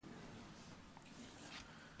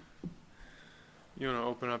You want to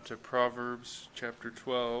open up to Proverbs chapter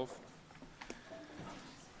 12.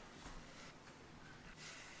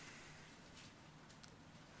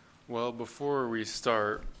 Well, before we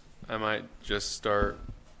start, I might just start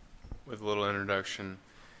with a little introduction.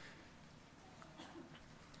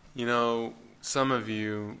 You know, some of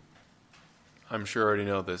you, I'm sure already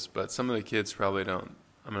know this, but some of the kids probably don't.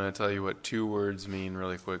 I'm going to tell you what two words mean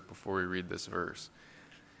really quick before we read this verse.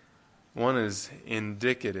 One is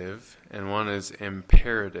indicative and one is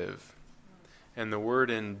imperative. And the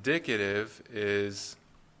word indicative is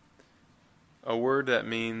a word that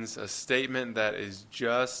means a statement that is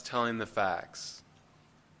just telling the facts.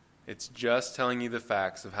 It's just telling you the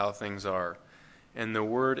facts of how things are. And the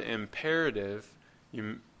word imperative,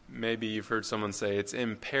 maybe you've heard someone say, it's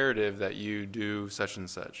imperative that you do such and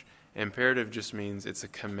such. Imperative just means it's a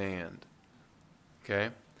command. Okay?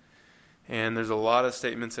 And there's a lot of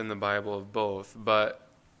statements in the Bible of both, but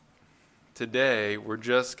today we're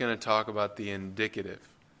just going to talk about the indicative.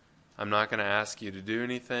 I'm not going to ask you to do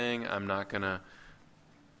anything. I'm not going to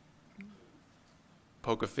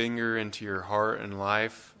poke a finger into your heart and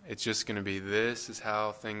life. It's just going to be, this is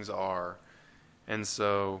how things are. And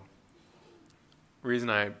so the reason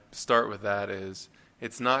I start with that is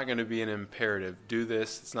it's not going to be an imperative. Do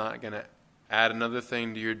this. It's not going to add another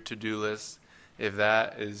thing to your to-do list. If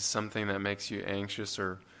that is something that makes you anxious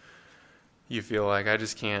or you feel like I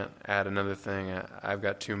just can't add another thing, I've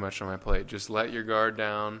got too much on my plate, just let your guard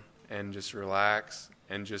down and just relax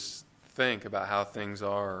and just think about how things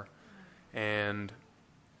are and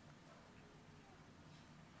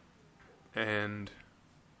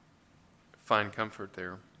find comfort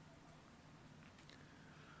there.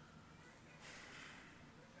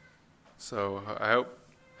 So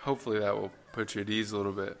hopefully that will put you at ease a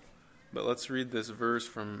little bit. But let's read this verse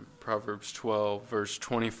from Proverbs 12, verse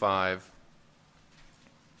 25.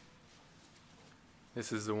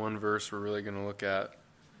 This is the one verse we're really going to look at.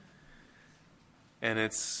 And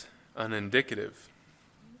it's an indicative.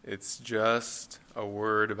 It's just a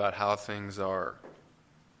word about how things are.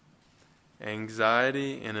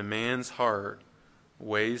 Anxiety in a man's heart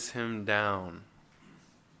weighs him down,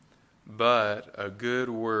 but a good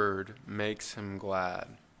word makes him glad.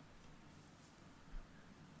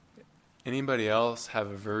 Anybody else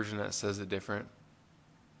have a version that says it different?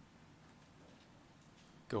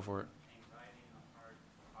 Go for it. Anxiety in the heart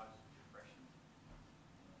causes depression.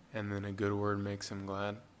 And then a good word makes him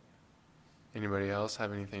glad. Anybody else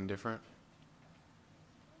have anything different?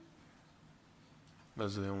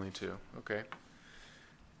 Those are the only two. Okay.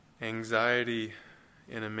 Anxiety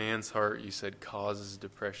in a man's heart, you said, causes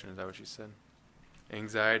depression. Is that what you said?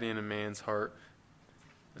 Anxiety in a man's heart.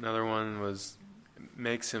 Another one was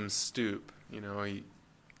makes him stoop. You know,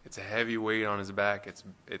 it's a heavy weight on his back.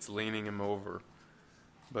 It's leaning him over.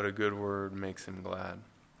 But a good word makes him glad.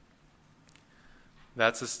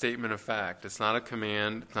 That's a statement of fact. It's not a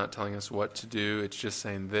command. It's not telling us what to do. It's just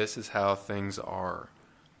saying this is how things are.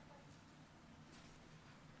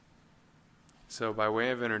 So by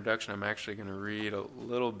way of introduction, I'm actually going to read a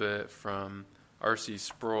little bit from R.C.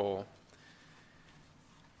 Sproul.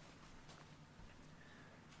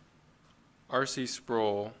 R.C.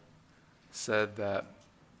 Sproul said that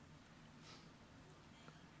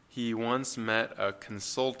he once met a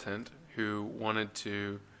consultant who wanted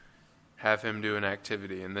to have him do an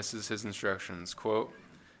activity, and this is his instructions, quote,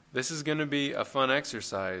 "This is going to be a fun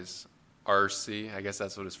exercise, R.C." I guess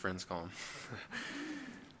that's what his friends call him.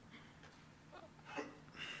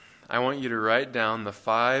 "I want you to write down the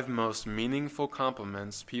 5 most meaningful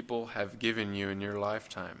compliments people have given you in your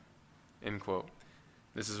lifetime," end quote.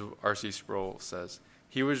 This is what R.C. Sproul says.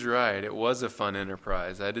 "He was right. It was a fun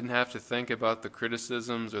enterprise. I didn't have to think about the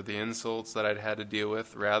criticisms or the insults that I'd had to deal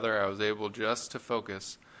with. Rather, I was able just to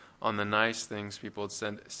focus on the nice things people had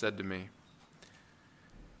said to me.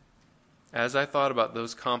 As I thought about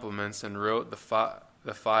those compliments and wrote the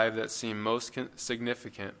 5 that seemed most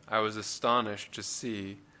significant, I was astonished to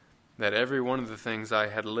see that every one of the things I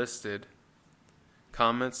had listed,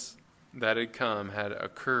 comments that had come, had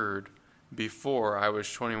occurred before I was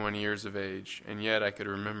 21 years of age, and yet I could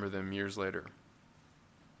remember them years later.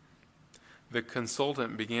 The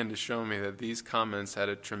consultant began to show me that these comments had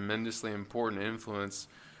a tremendously important influence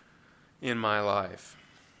in my life.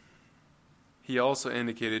 He also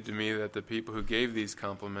indicated to me that the people who gave these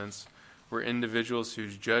compliments were individuals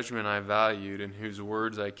whose judgment I valued and whose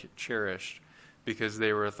words I cherished because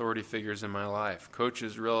they were authority figures in my life,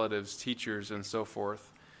 coaches, relatives, teachers, and so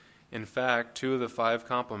forth. In fact, 2 of the 5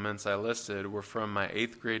 compliments I listed were from my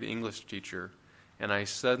 8th grade English teacher, and I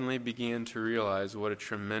suddenly began to realize what a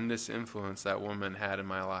tremendous influence that woman had in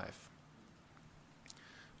my life."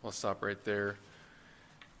 I'll stop right there.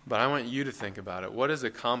 But I want you to think about it. What is a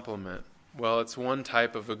compliment? Well, it's one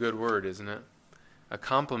type of a good word, isn't it? A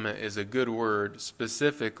compliment is a good word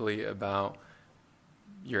specifically about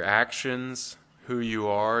your actions, who you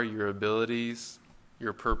are, your abilities,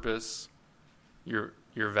 your purpose, your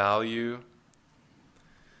value.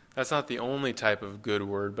 That's not the only type of good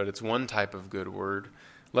word, but it's one type of good word.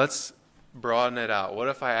 Let's broaden it out. What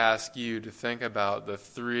if I ask you to think about the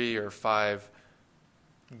 3 or 5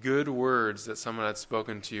 good words that someone had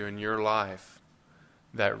spoken to you in your life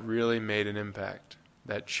that really made an impact,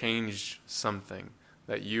 that changed something,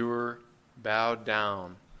 that you were bowed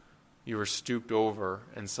down, you were stooped over,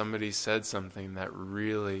 and somebody said something that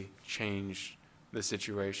really changed the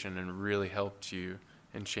situation and really helped you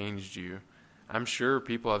and changed you. I'm sure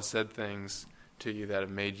people have said things to you that have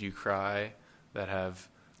made you cry, that have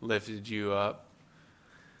lifted you up,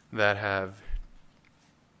 that have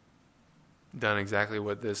done exactly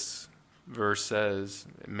what this verse says.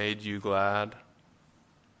 It made you glad.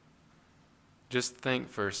 Just think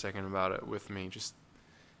for a second about it with me. Just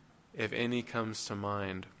if any comes to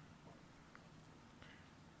mind.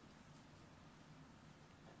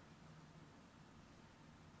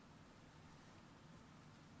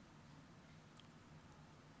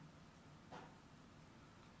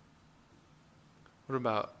 What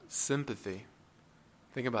about sympathy?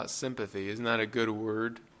 Think about sympathy. Isn't that a good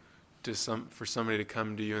word for somebody to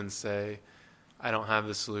come to you and say, I don't have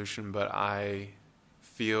the solution, but I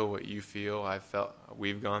feel what you feel.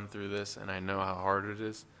 We've gone through this and I know how hard it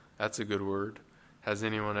is. That's a good word. Has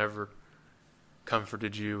anyone ever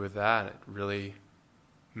comforted you with that? It really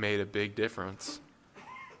made a big difference.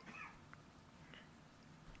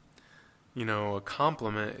 You know, a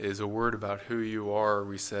compliment is a word about who you are,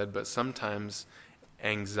 we said, but sometimes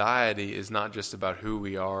anxiety is not just about who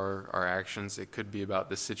we are, our actions. It could be about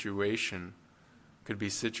the situation. It could be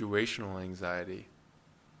situational anxiety.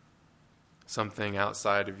 Something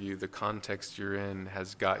outside of you, the context you're in,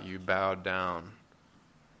 has got you bowed down.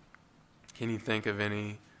 Can you think of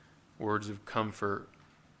any words of comfort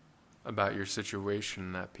about your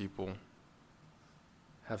situation that people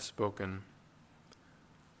have spoken?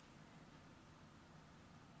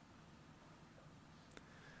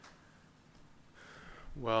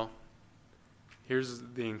 Well, here's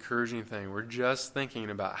the encouraging thing. We're just thinking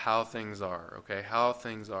about how things are, okay? How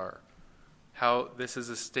things are. How this is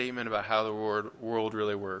a statement about how the world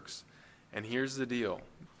really works. And here's the deal.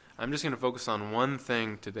 I'm just going to focus on one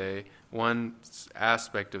thing today, one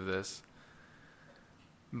aspect of this.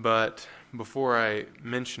 But before I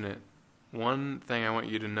mention it, one thing I want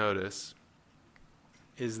you to notice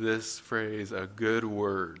is this phrase, a good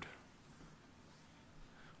word.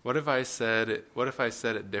 What if I said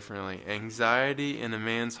it differently? Anxiety in a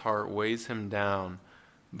man's heart weighs him down,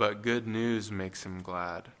 but good news makes him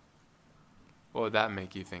glad. What would that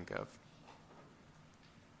make you think of?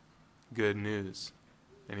 Good news.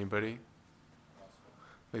 Anybody?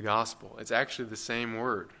 The gospel. It's actually the same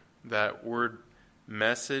word. That word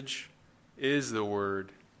message is the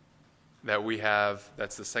word that we have,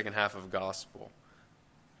 that's the second half of gospel.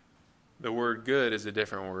 The word good is a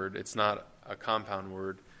different word. It's not a compound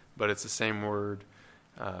word, but it's the same word,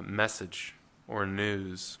 message or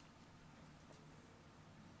news.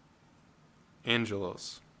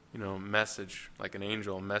 Angelos, message, like an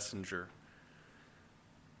angel, messenger.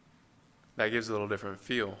 That gives a little different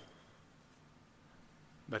feel.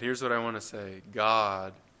 But here's what I want to say.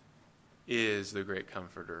 God is the great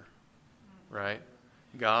comforter, right?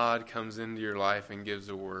 God comes into your life and gives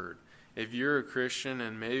a word. If you're a Christian,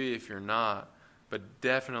 and maybe if you're not, but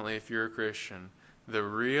definitely if you're a Christian, the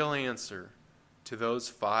real answer to those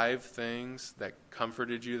 5 things that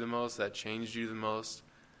comforted you the most, that changed you the most,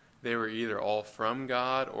 they were either all from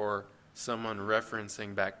God or someone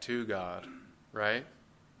referencing back to God, right?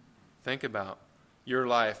 Think about your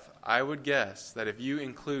life. I would guess that if you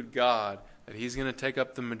include God, that He's going to take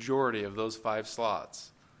up the majority of those 5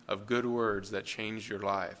 slots of good words that changed your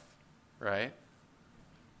life, right?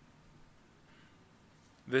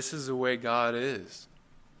 This is the way God is.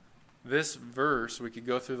 This verse, we could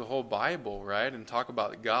go through the whole Bible, right, and talk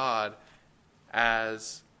about God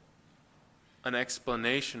as an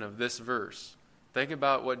explanation of this verse. Think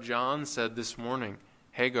about what John said this morning.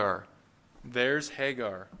 Hagar. There's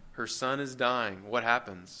Hagar. Her son is dying. What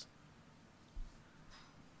happens?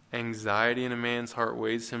 Anxiety in a man's heart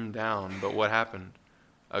weighs him down. But what happened?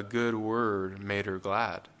 A good word made her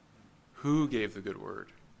glad. Who gave the good word?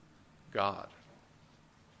 God.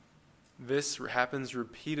 This happens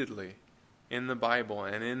repeatedly in the Bible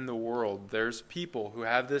and in the world. There's people who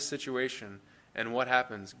have this situation, and what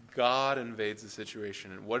happens? God invades the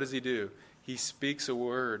situation. And what does He do? He speaks a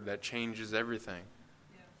word that changes everything.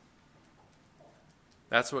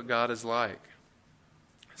 That's what God is like.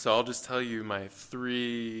 So I'll just tell you my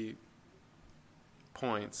 3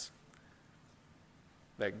 points.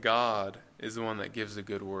 That God is the one that gives a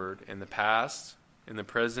good word in the past, in the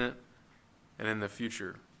present, and in the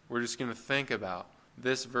future. We're just going to think about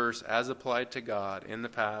this verse as applied to God in the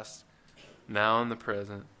past, now in the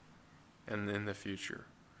present, and in the future.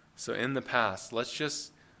 So in the past, let's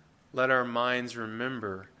just let our minds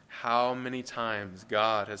remember how many times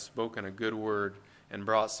God has spoken a good word and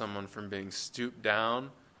brought someone from being stooped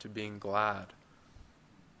down to being glad.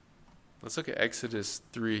 Let's look at Exodus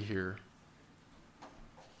 3 here.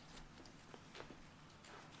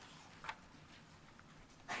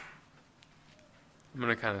 I'm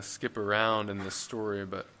going to kind of skip around in this story,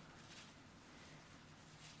 but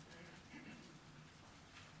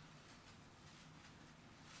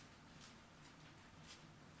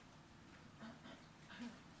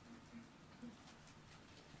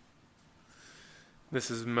this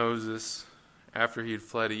is Moses after he'd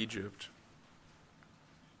fled Egypt.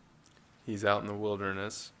 He's out in the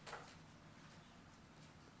wilderness.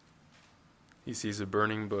 He sees a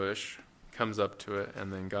burning bush, comes up to it,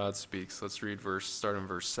 and then God speaks. Let's read start in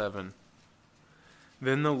verse 7.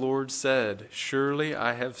 Then the Lord said, "Surely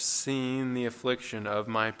I have seen the affliction of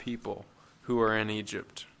my people who are in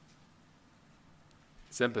Egypt."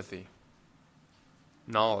 Sympathy.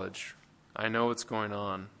 Knowledge. I know what's going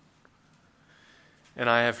on. And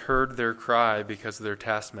I have heard their cry because of their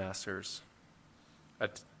taskmasters.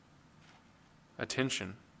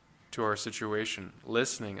 Attention to our situation.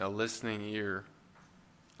 Listening, a listening ear.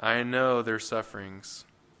 I know their sufferings,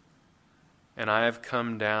 and I have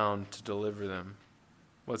come down to deliver them.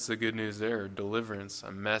 What's the good news there? Deliverance,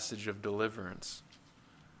 a message of deliverance.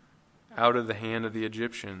 Out of the hand of the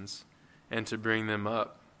Egyptians, and to bring them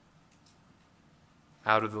up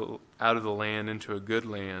out of the land into a good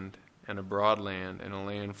land, and a broad land, and a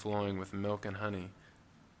land flowing with milk and honey.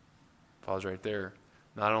 Pause right there.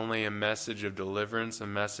 Not only a message of deliverance, a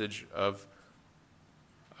message of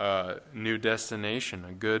new destination,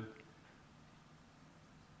 a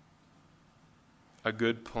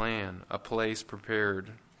good plan, a place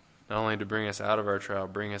prepared, not only to bring us out of our trial,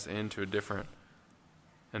 bring us into a different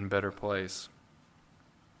and better place.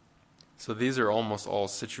 So these are almost all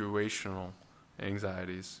situational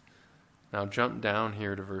anxieties. Now jump down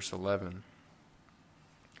here to verse 11.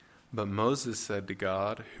 But Moses said to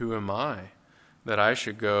God, "Who am I, that I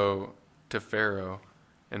should go to Pharaoh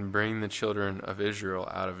and bring the children of Israel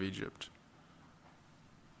out of Egypt?"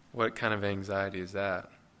 What kind of anxiety is that?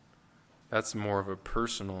 That's more of a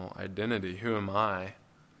personal identity. Who am I?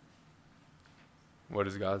 What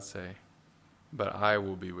does God say? But I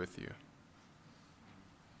will be with you.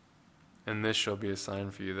 And this shall be a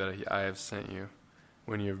sign for you that I have sent you.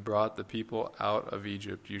 When you have brought the people out of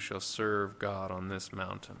Egypt, you shall serve God on this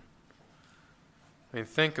mountain. I mean,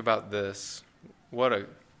 think about this. What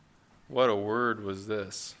a word was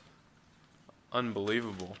this?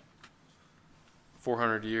 Unbelievable.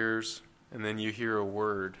 400 years, and then you hear a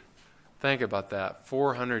word. Think about that.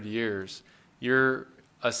 400 years. You're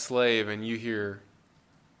a slave, and you hear,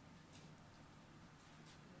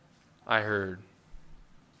 "I heard,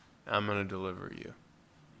 I'm going to deliver you,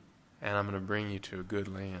 and I'm going to bring you to a good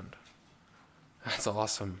land." That's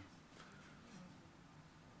awesome.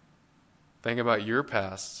 Think about your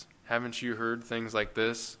past. Haven't you heard things like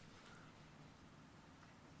this?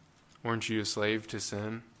 Weren't you a slave to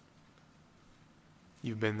sin?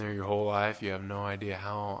 You've been there your whole life. You have no idea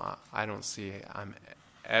how. I don't see I'm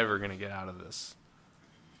ever going to get out of this.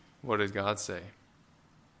 What does God say?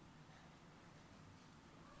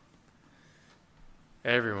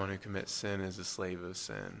 Everyone who commits sin is a slave of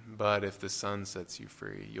sin. But if the Son sets you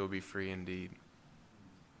free, you'll be free indeed.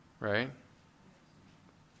 Right?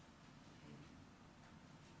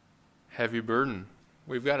 Heavy burden.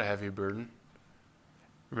 We've got a heavy burden.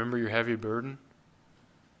 Remember your heavy burden?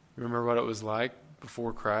 Remember what it was like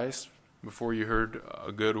before Christ? Before you heard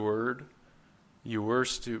a good word? You were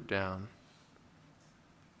stooped down.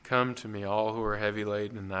 "Come to me, all who are heavy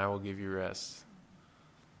laden, and I will give you rest."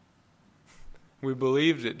 We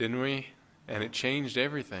believed it, didn't we? And it changed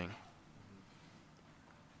everything.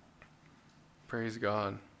 Praise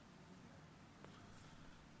God.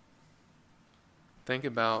 Think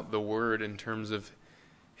about the word in terms of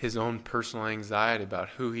his own personal anxiety about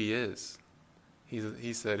who he is.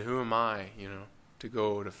 He said, "Who am I, to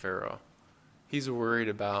go to Pharaoh?" He's worried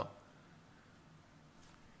about,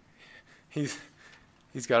 he's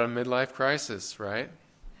got a midlife crisis, right?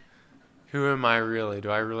 Who am I really? Do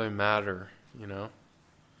I really matter?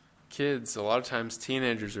 Kids, a lot of times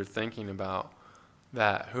teenagers are thinking about,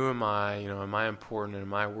 that. Who am I? Am I important?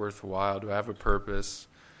 Am I worthwhile? Do I have a purpose?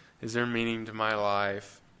 Is there meaning to my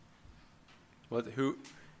life? Who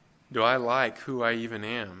do I like who I even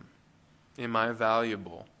am? Am I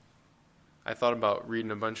valuable? I thought about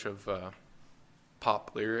reading a bunch of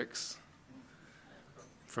pop lyrics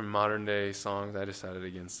from modern day songs. I decided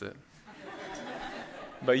against it.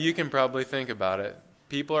 But you can probably think about it.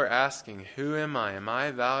 People are asking, who am I? Am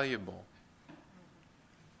I valuable?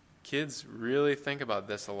 Kids really think about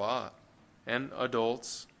this a lot. And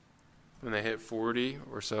adults, when they hit 40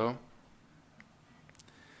 or so.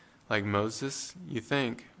 Like Moses, you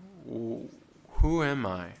think, who am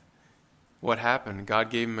I? What happened? God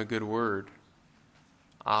gave him a good word.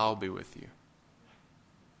 I'll be with you.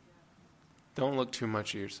 Don't look too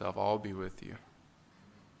much at yourself. I'll be with you.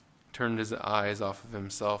 Turned his eyes off of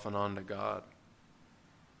himself and onto God.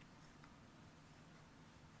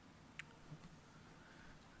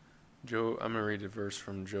 I'm going to read a verse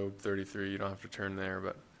from Job 33. You don't have to turn there,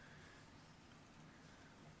 but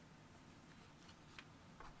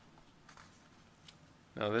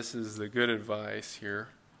now this is the good advice here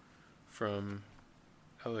from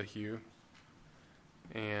Elihu.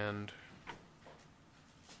 And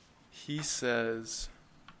he says,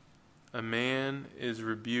 a man is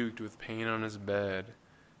rebuked with pain on his bed,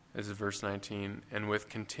 as verse 19, and with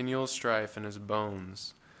continual strife in his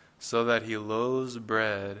bones, so that he loathes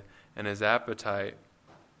bread, and his appetite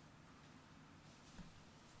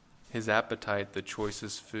the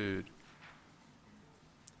choicest food.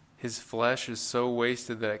 His flesh is so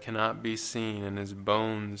wasted that it cannot be seen, and his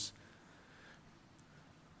bones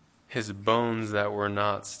that were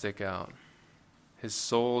not stick out. His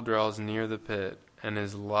soul draws near the pit, and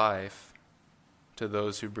his life to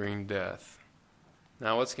those who bring death.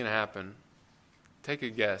 Now what's going to happen? Take a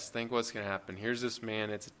guess. Think what's going to happen. Here's this man.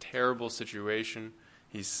 It's a terrible situation.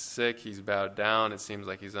 He's sick. He's bowed down. It seems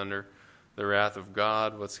like he's under the wrath of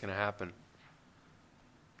God. What's going to happen?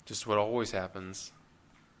 Just what always happens.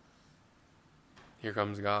 Here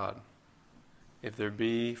comes God. If there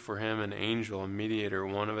be for him an angel, a mediator,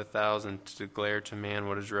 one of 1,000, to declare to man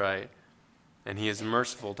what is right, and he is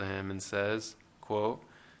merciful to him and says, quote,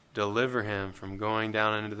 deliver him from going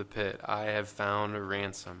down into the pit. I have found a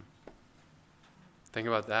ransom. Think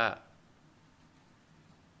about that.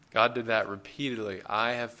 God did that repeatedly.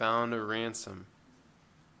 I have found a ransom.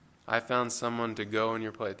 I found someone to go in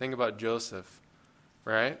your place. Think about Joseph,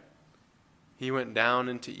 right? He went down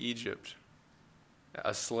into Egypt,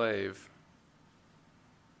 a slave.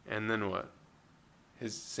 And then what?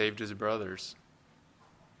 Saved his brothers.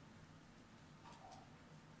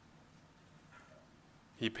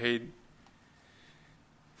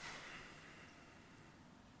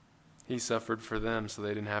 He suffered for them so they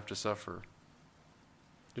didn't have to suffer.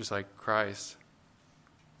 Just like Christ.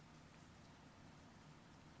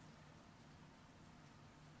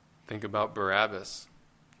 Think about Barabbas.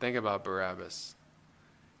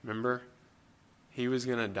 Remember? He was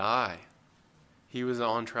going to die. He was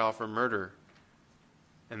on trial for murder.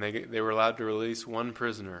 And they were allowed to release one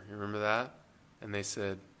prisoner. You remember that? And they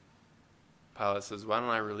said, Pilate says, why don't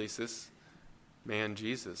I release this man,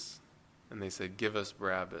 Jesus? And they said, give us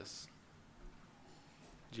Barabbas.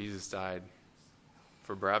 Jesus died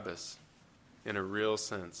for Barabbas in a real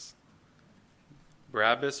sense.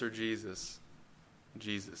 Barabbas or Jesus?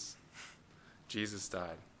 Jesus. Jesus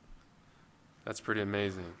died. That's pretty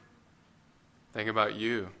amazing. Think about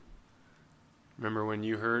you. Remember when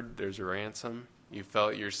you heard there's a ransom? You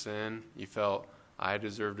felt your sin. You felt, I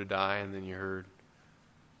deserve to die. And then you heard,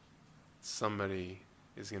 somebody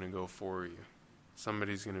is going to go for you.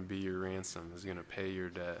 Somebody's going to be your ransom, is going to pay your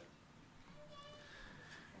debt.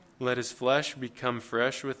 Let his flesh become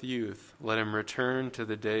fresh with youth. Let him return to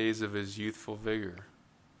the days of his youthful vigor.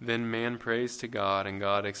 Then man prays to God, and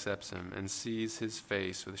God accepts him and sees his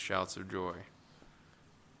face with shouts of joy.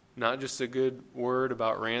 Not just a good word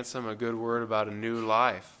about ransom, a good word about a new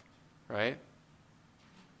life, right?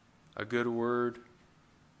 A good word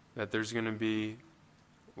that there's going to be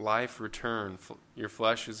life return. Your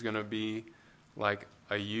flesh is going to be like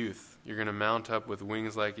a youth. You're going to mount up with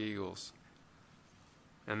wings like eagles.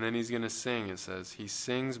 And then he's going to sing, it says. He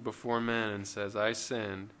sings before men and says, I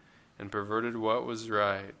sinned and perverted what was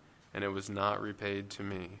right, and it was not repaid to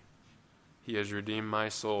me. He has redeemed my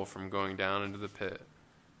soul from going down into the pit,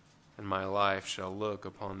 and my life shall look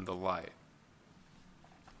upon the light.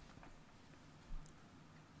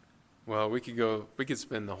 Well, we could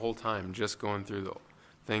spend the whole time just going through the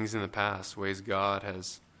things in the past, ways God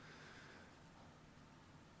has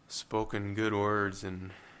spoken good words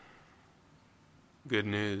and good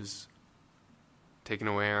news, taken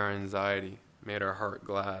away our anxiety, made our heart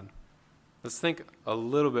glad. Let's think a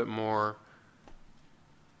little bit more.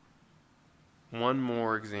 One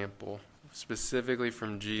more example, specifically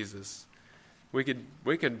from Jesus. We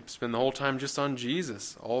could spend the whole time just on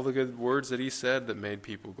Jesus, all the good words that he said that made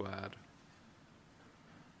people glad.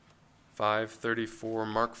 5:34,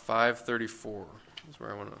 Mark 5:34 is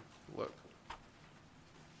where I want to look.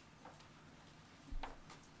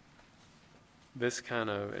 This kind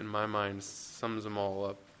of, in my mind, sums them all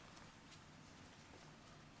up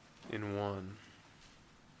in one.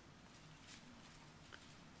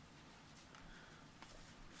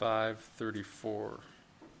 5:34.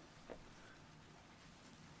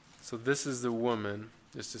 So this is the woman,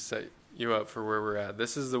 just to set you up for where we're at.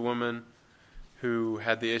 This is the woman who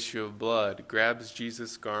had the issue of blood, grabs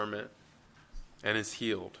Jesus' garment, and is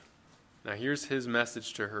healed. Now here's his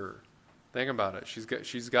message to her. Think about it.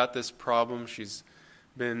 She's got this problem. She's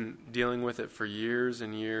been dealing with it for years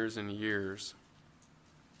and years and years.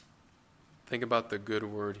 Think about the good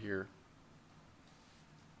word here.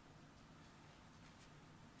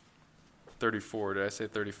 34. Did I say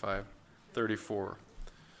 35? 34.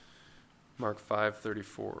 Mark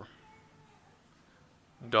 5:34.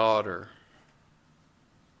 Daughter.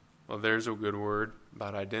 Well, there's a good word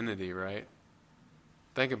about identity, right?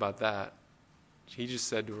 Think about that. He just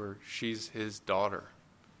said to her, she's his daughter.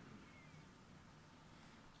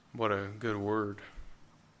 What a good word.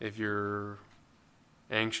 If you're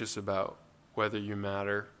anxious about whether you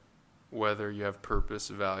matter, whether you have purpose,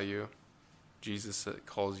 value, Jesus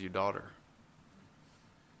calls you daughter.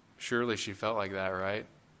 Surely she felt like that, right?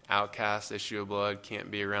 Outcast, issue of blood,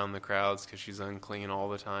 can't be around the crowds because she's unclean all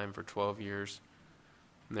the time for 12 years.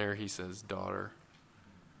 And there he says, daughter,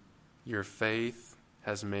 your faith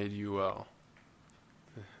has made you well.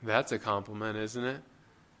 That's a compliment, isn't it?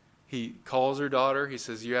 He calls her daughter. He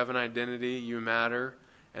says, you have an identity, you matter.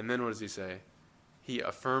 And then what does he say? He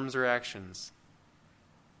affirms her actions.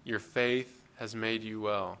 Your faith has made you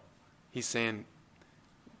well. He's saying,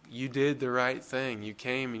 you did the right thing. You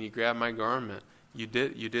came and you grabbed my garment. You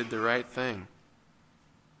did the right thing.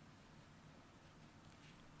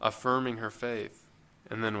 Affirming her faith.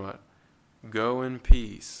 And then what? Go in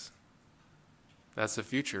peace. That's the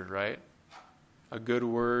future, right? A good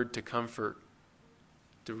word to comfort,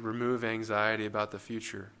 to remove anxiety about the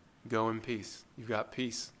future. Go in peace. You've got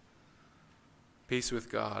peace. Peace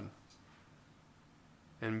with God.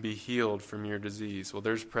 And be healed from your disease. Well,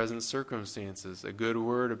 there's present circumstances. A good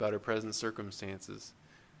word about her present circumstances.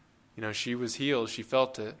 You know, she was healed. She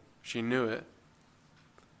felt it. She knew it.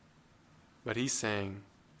 But he's saying,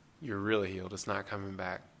 you're really healed. It's not coming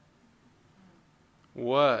back.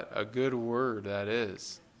 What a good word that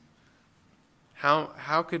is.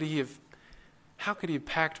 How could he have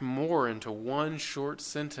packed more into one short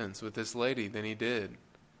sentence with this lady than he did?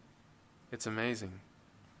 It's amazing.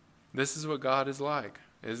 This is what God is like,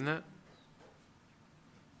 isn't it?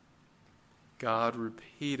 God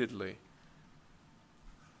repeatedly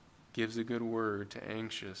gives a good word to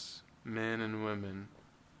anxious men and women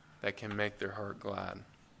that can make their heart glad.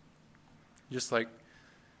 Just like,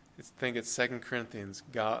 I think it's 2 Corinthians,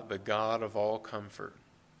 God, the God of all comfort.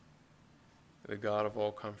 The God of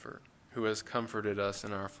all comfort, who has comforted us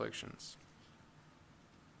in our afflictions.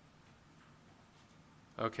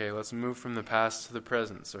 Okay, let's move from the past to the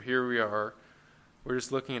present. So here we are. We're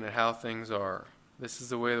just looking at how things are. This is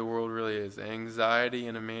the way the world really is. Anxiety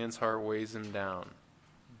in a man's heart weighs him down.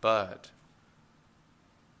 But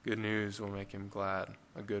good news will make him glad.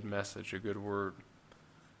 A good message, a good word.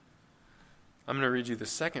 I'm going to read you the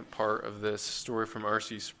second part of this story from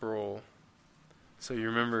R.C. Sproul. So you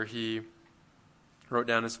remember he wrote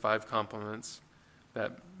down his 5 compliments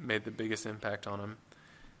that made the biggest impact on him.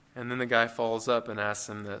 And then the guy follows up and asks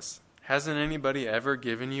him this. Hasn't anybody ever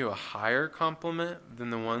given you a higher compliment than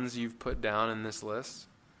the ones you've put down in this list?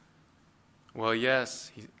 Well,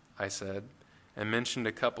 yes, I said, and mentioned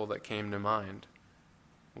a couple that came to mind.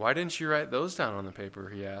 Why didn't you write those down on the paper,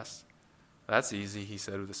 he asked. That's easy, he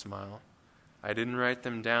said with a smile. I didn't write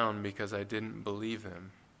them down because I didn't believe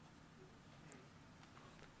them.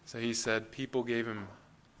 So he said people gave him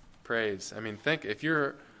praise. I mean, think, if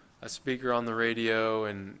you're a speaker on the radio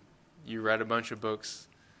and you read a bunch of books,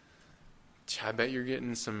 I bet you're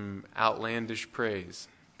getting some outlandish praise.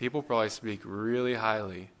 People probably speak really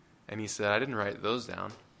highly. And he said, I didn't write those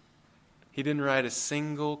down. He didn't write a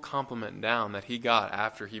single compliment down that he got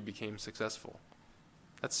after he became successful.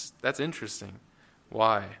 That's interesting.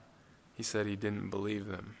 Why? He said he didn't believe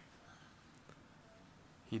them.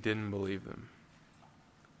 He didn't believe them.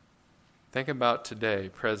 Think about today,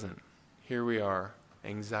 present. Here we are.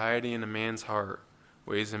 Anxiety in a man's heart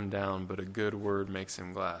weighs him down, but a good word makes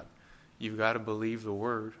him glad. You've got to believe the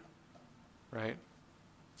word. right?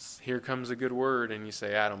 Here comes a good word, and you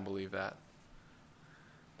say, I don't believe that.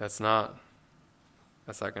 That's not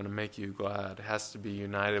going to make you glad. It has to be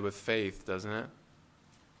united with faith, doesn't it?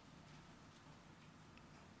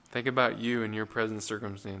 Think about you and your present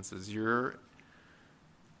circumstances.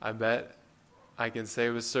 I bet I can say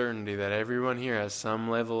with certainty that everyone here has some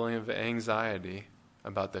level of anxiety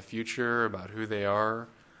about the future, about who they are,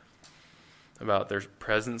 about their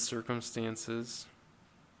present circumstances.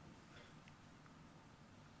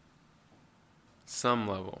 Some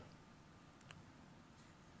level.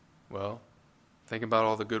 Well, think about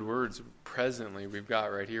all the good words presently we've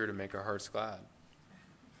got right here to make our hearts glad.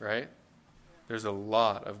 Right? There's a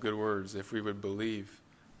lot of good words if we would believe,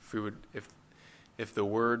 if the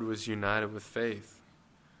word was united with faith.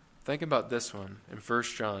 Think about this one in 1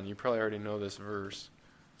 John. You probably already know this verse.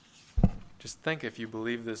 Just think if you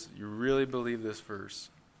believe this, you really believe this verse.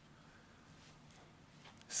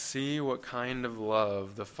 See what kind of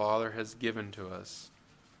love the Father has given to us,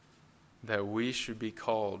 that we should be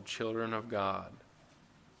called children of God,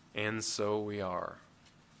 and so we are.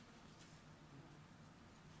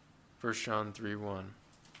 1 John 3:1.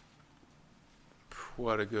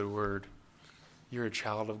 What a good word. You're a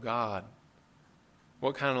child of God.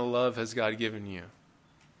 What kind of love has God given you?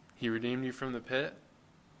 He redeemed you from the pit.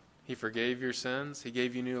 He forgave your sins. He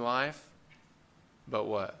gave you new life. But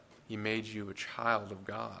what? He made you a child of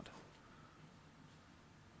God.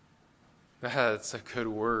 That's a good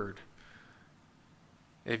word.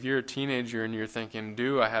 If you're a teenager and you're thinking,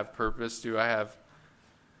 do I have purpose? Do I have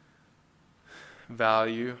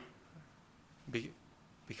value?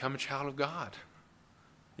 Become a child of God.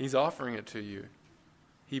 He's offering it to you.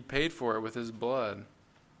 He paid for it with his blood.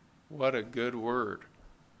 What a good word.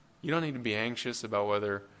 You don't need to be anxious about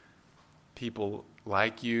whether people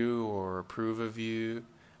like you or approve of you.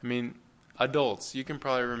 I mean, adults, you can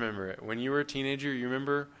probably remember it. When you were a teenager, you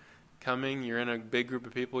remember coming, you're in a big group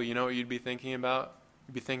of people, you know what you'd be thinking about?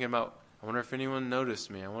 You'd be thinking about, I wonder if anyone noticed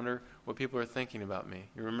me. I wonder what people are thinking about me.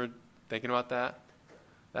 You remember thinking about that?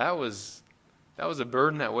 That was a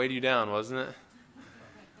burden that weighed you down, wasn't it?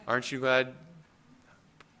 Aren't you glad,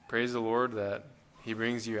 praise the Lord, that he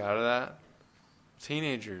brings you out of that?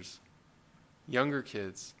 Teenagers, younger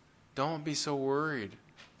kids, don't be so worried.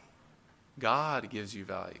 God gives you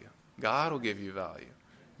value. God will give you value.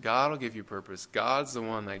 God will give you purpose. God's the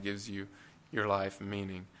one that gives you your life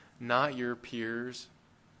meaning, not your peers,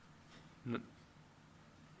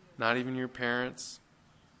 not even your parents.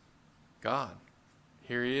 God,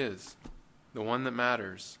 here he is, the one that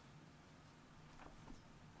matters.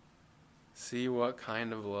 See what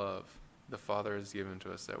kind of love the Father has given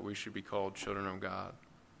to us, that we should be called children of God.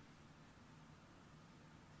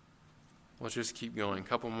 Let's just keep going. A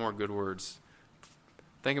couple more good words.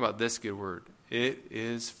 Think about this good word. It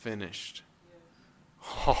is finished.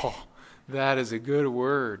 Oh, that is a good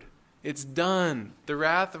word. It's done. The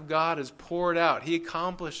wrath of God is poured out. He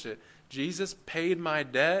accomplished it. Jesus paid my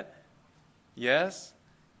debt. Yes.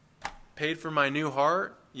 Paid for my new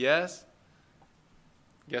heart. Yes.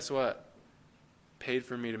 Guess what? Paid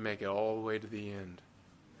for me to make it all the way to the end.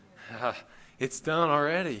 It's done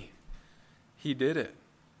already. He did it.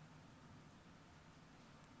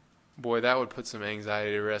 Boy, that would put some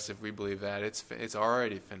anxiety to rest if we believe that. It's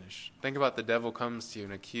already finished. Think about the devil comes to you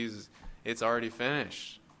and accuses. It's already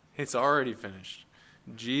finished. It's already finished.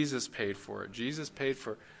 Jesus paid for it. Jesus paid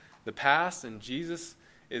for the past, and Jesus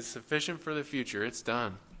is sufficient for the future. It's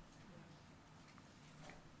done.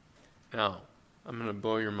 Now, I'm going to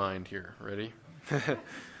blow your mind here. Ready?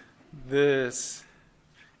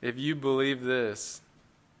 If you believe this,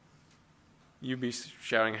 you'd be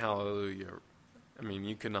shouting hallelujah. I mean,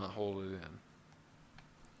 you could not hold it in.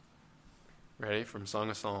 Ready? From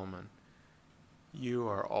Song of Solomon. You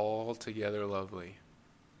are altogether lovely.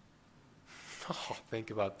 Oh,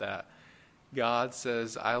 think about that. God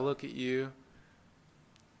says, I look at you.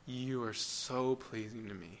 You are so pleasing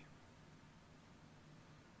to me.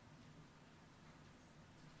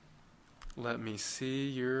 Let me see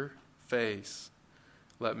your face.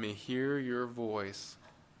 Let me hear your voice.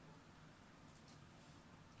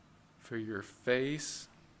 For your face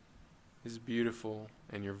is beautiful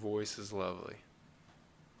and your voice is lovely.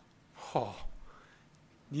 Oh,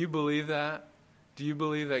 do you believe that? Do you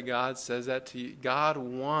believe that God says that to you? God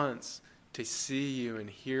wants to see you and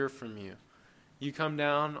hear from you. You come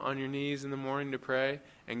down on your knees in the morning to pray,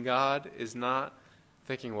 and God is not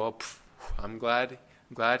thinking, well, I'm glad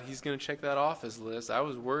he's going to check that off his list. I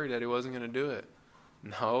was worried that he wasn't going to do it.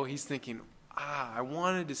 No, he's thinking, I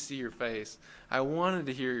wanted to see your face. I wanted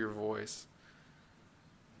to hear your voice.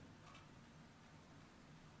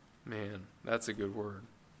 Man, that's a good word.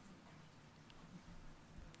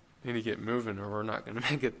 We need to get moving or we're not going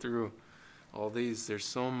to make it through all these. There's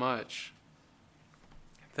so much.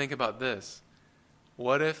 Think about this.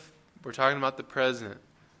 What if we're talking about the present?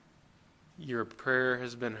 Your prayer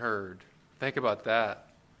has been heard. Think about that.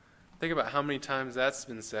 Think about how many times that's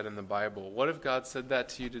been said in the Bible. What if God said that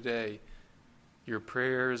to you today? Your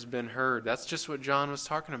prayer has been heard. That's just what John was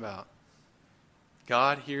talking about.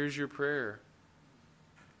 God hears your prayer.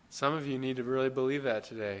 Some of you need to really believe that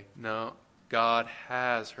today. No, God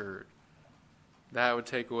has heard. That would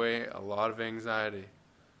take away a lot of anxiety.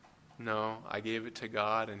 No, I gave it to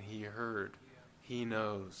God and He heard. He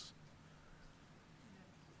knows.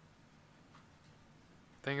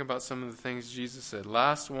 Think about some of the things Jesus said.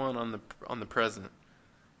 Last one on the present.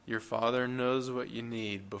 Your Father knows what you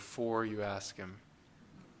need before you ask Him.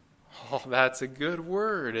 Oh, that's a good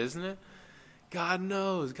word, isn't it? God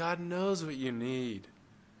knows. God knows what you need.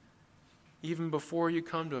 Even before you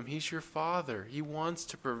come to Him, He's your Father. He wants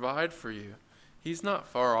to provide for you. He's not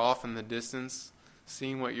far off in the distance,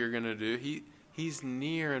 seeing what you're going to do. He's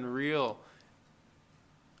near and real,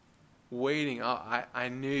 waiting. Oh, I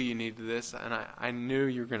knew you needed this, and I knew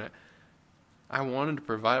you're going to. I wanted to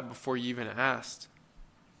provide it before you even asked.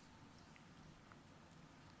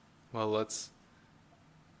 Well,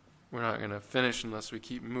 we're not going to finish unless we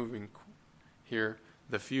keep moving here.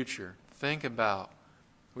 The future. Think about,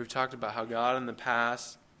 we've talked about how God in the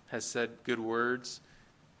past has said good words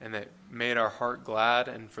and that made our heart glad,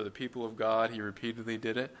 and for the people of God, He repeatedly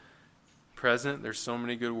did it. Present, there's so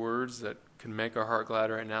many good words that can make our heart glad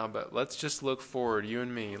right now, but let's just look forward, you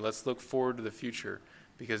and me. Let's look forward to the future,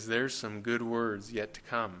 because there's some good words yet to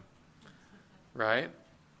come. Right?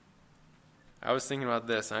 I was thinking about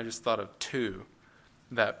this, and I just thought of two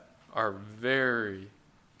that are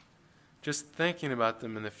just thinking about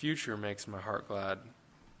them in the future makes my heart glad.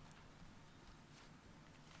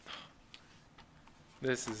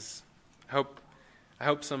 I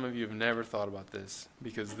hope some of you have never thought about this,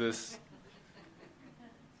 because this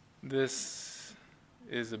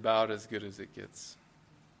is about as good as it gets.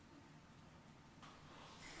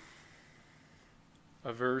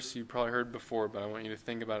 A verse you probably heard before, but I want you to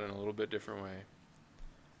think about it in a little bit different way.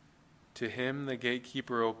 To him the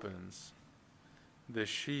gatekeeper opens, the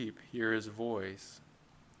sheep hear his voice,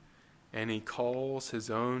 and he calls his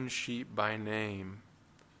own sheep by name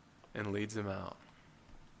and leads them out.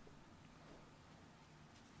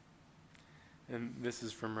 And this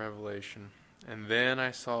is from Revelation. And then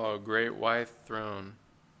I saw a great white throne,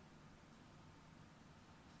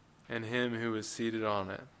 and him who was seated on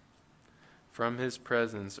it. From his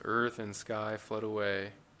presence earth and sky fled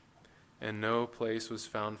away, and no place was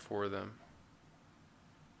found for them.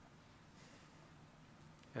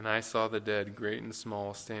 And I saw the dead, great and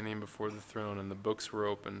small, standing before the throne, and the books were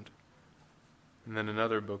opened. And then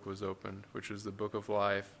another book was opened, which was the book of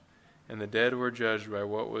life. And the dead were judged by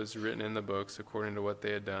what was written in the books, according to what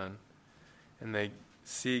they had done. And the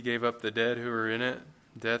sea gave up the dead who were in it.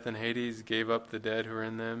 Death and Hades gave up the dead who were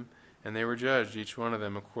in them. And they were judged, each one of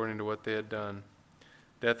them, according to what they had done.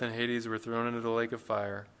 Death and Hades were thrown into the lake of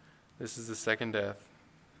fire. This is the second death,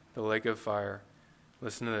 the lake of fire.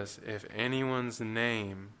 Listen to this. If anyone's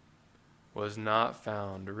name was not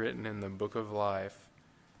found written in the book of life,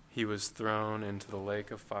 he was thrown into the lake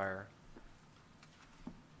of fire.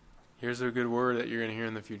 Here's a good word that you're going to hear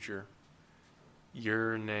in the future.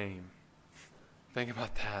 Your name. Think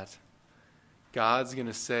about that. God's going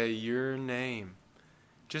to say your name.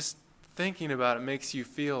 Just thinking about it makes you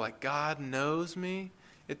feel like God knows me.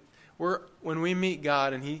 When we meet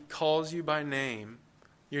God and He calls you by name,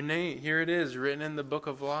 your name, here it is, written in the book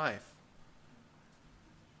of life.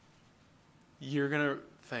 You're going to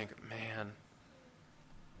think, man,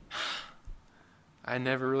 I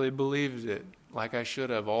never really believed it like I should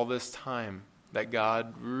have all this time, that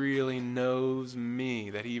God really knows me,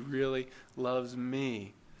 that He really loves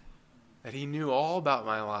me, that He knew all about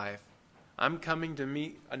my life. I'm coming to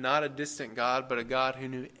meet not a distant God, but a God who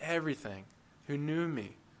knew everything, who knew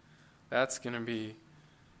me. That's going to be,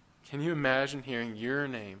 can you imagine hearing your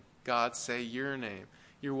name, God say your name?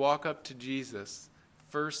 You walk up to Jesus,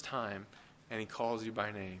 first time, and He calls you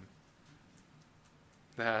by name.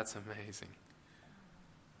 That's amazing.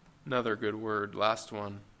 Another good word, last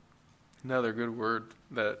one. Another good word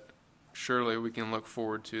that surely we can look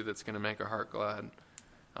forward to that's going to make our heart glad.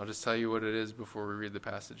 I'll just tell you what it is before we read the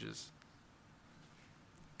passages.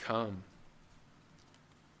 Come.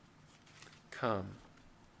 Come.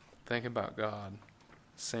 Think about God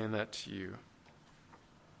saying that to you.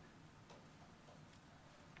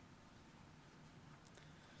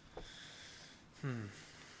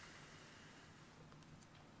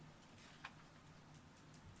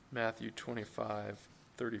 Matthew 25:35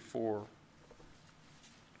 34.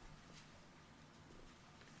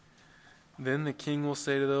 Then the king will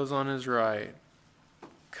say to those on his right,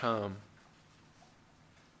 "Come."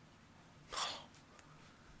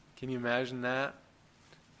 Can you imagine that?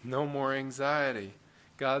 No more anxiety.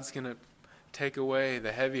 God's going to take away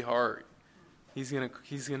the heavy heart. He's going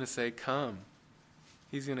to say, "Come."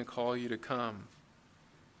 He's going to call you to come.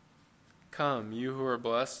 Come, you who are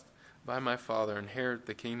blessed by my Father, inherit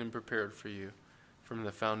the kingdom prepared for you from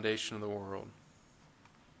the foundation of the world.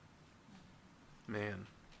 Man.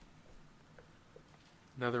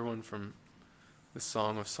 Another one from the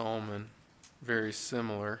Song of Solomon, very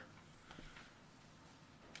similar.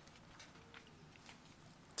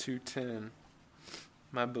 2:10.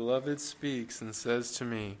 My beloved speaks and says to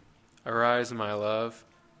me, "Arise, my love,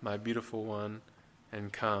 my beautiful one,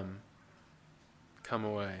 and come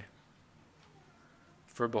away.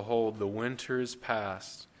 For behold, the winter is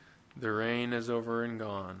past, the rain is over and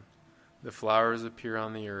gone, the flowers appear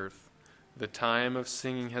on the earth, the time of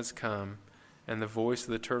singing has come, and the voice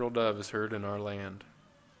of the turtle dove is heard in our land.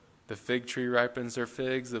 The fig tree ripens their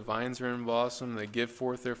figs, the vines are in blossom, they give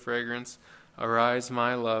forth their fragrance. Arise,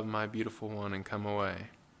 my love, my beautiful one, and come away."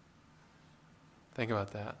 Think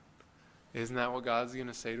about that. Isn't that what God's going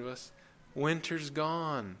to say to us? Winter's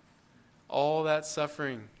gone. All that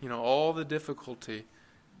suffering, all the difficulty.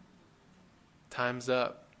 Time's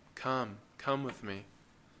up. Come with me.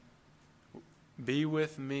 Be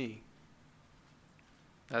with me.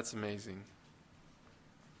 That's amazing.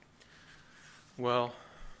 Well,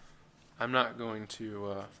 I'm going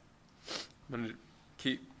to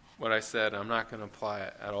keep what I said. I'm not going to apply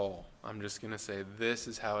it at all. I'm just going to say this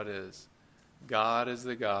is how it is. God is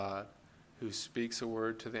the God who speaks a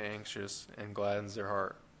word to the anxious and gladdens their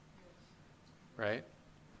heart. Right?